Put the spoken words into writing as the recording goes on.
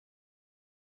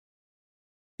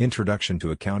Introduction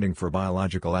to Accounting for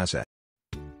Biological Asset.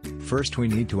 First we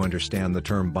need to understand the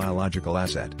term biological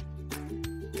asset.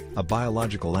 A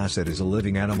biological asset is a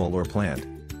living animal or plant.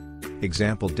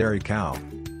 Example: dairy cow,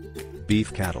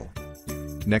 beef cattle.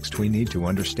 Next we need to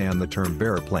understand the term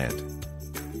bearer plant.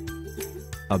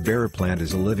 A bearer plant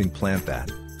is a living plant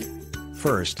that,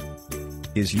 first,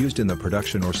 is used in the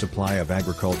production or supply of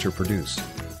agriculture produce.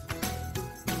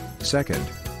 Second,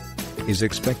 is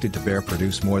expected to bear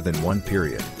produce more than one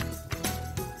period.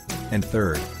 And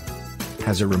third,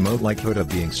 has a remote likelihood of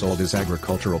being sold as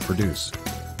agricultural produce.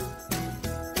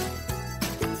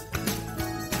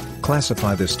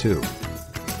 Classify this too.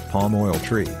 Palm oil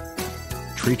tree.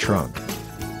 Tree trunk.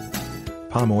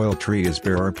 Palm oil tree is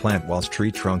bearer plant whilst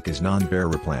tree trunk is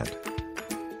non-bearer plant.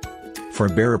 For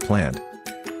bearer plant,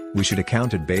 we should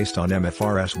account it based on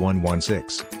MFRS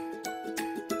 116.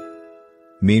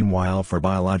 Meanwhile, for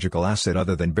biological asset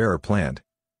other than bearer plant,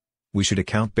 we should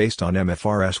account based on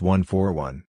MFRS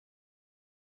 141.